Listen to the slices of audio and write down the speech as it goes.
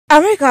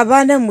America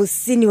bana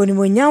musini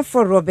woni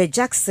for Robert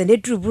Jackson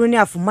edru Bruni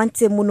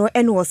afumante mu no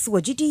ene wo se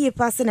wogidi ye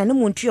passe na ne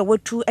muntu ya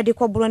watu ede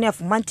ko Bruni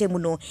afumante mu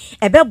no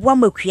ebeboa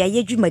makua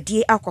ye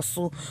dwumadie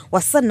akoso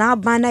wose na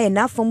abana ye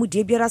na afamu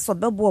de biara so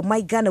bebo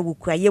my Ghana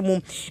wukuaye mu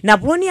na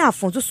Bruni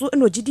afonso so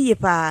ene ogidi ye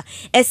pa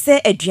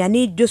ese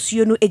aduane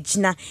dosuo no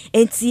egina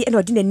enti ene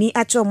odi nani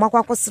ache o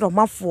makwa akosro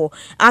mafo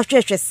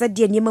ahwehwe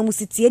sede niema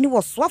musitie ni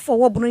wo soafo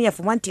wo Bruni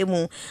afumante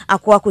mu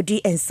akwa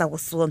akodi ensa wo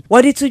so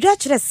wodi tudwa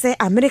kire se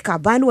America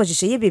bana wo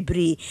hye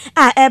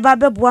a eba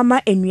beboa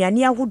ma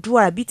enuane ahodo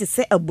a bi te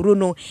se aburo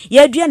no ye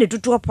aduane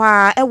toto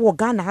pa ewo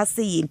Ghana ha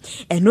se yi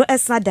eno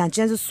esa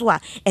danchenzo so a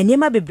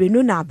enema bebre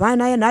no na aban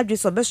na ye na adwe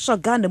so be sho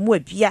Ghana mu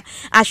abia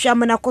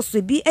ahwamana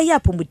koso bi eya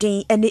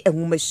pomuden ene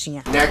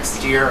enwumahia.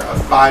 Next year, a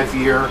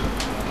 5-year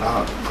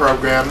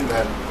program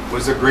that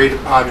was agreed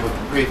upon with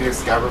the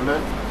previous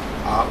government.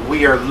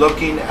 We are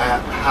looking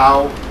at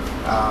how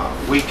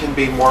we can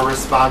be more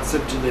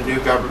responsive to the new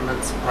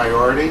government's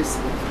priorities.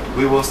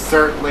 We will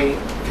certainly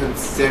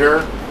consider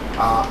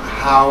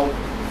how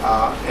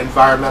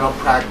environmental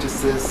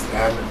practices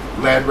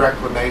and land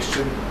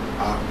reclamation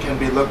can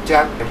be looked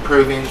at,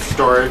 improving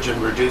storage and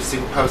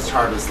reducing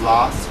post-harvest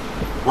loss.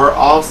 We're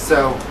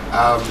also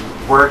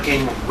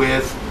working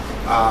with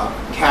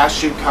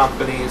cashew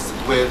companies,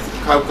 with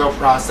cocoa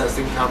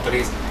processing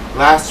companies.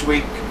 Last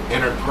week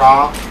in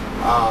Accra,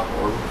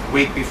 or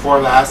week before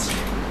last,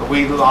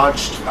 we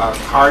launched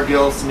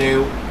Cargill's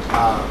new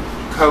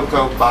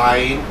cocoa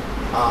buying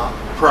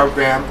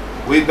program.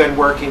 We've been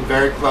working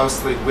very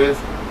closely with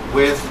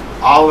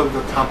all of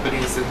the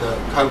companies in the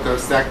cocoa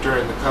sector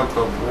and the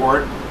cocoa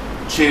board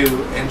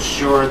to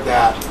ensure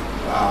that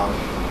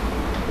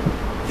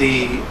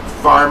the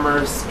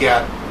farmers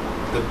get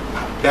the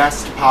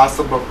best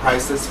possible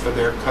prices for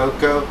their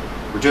cocoa.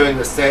 We're doing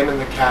the same in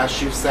the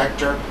cashew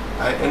sector,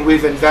 and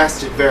we've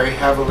invested very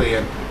heavily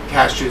in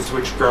cashews,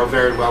 which grow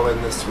very well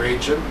in this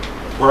region.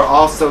 We're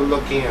also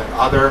looking at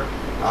other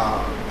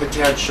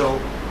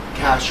potential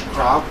cash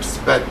crops,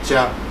 but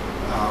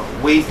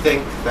we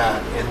think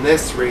that in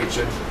this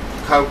region,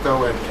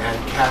 cocoa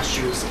and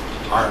cashews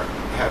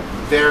have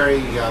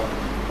very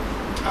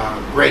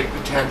great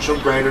potential,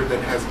 greater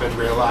than has been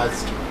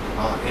realized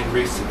in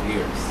recent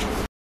years.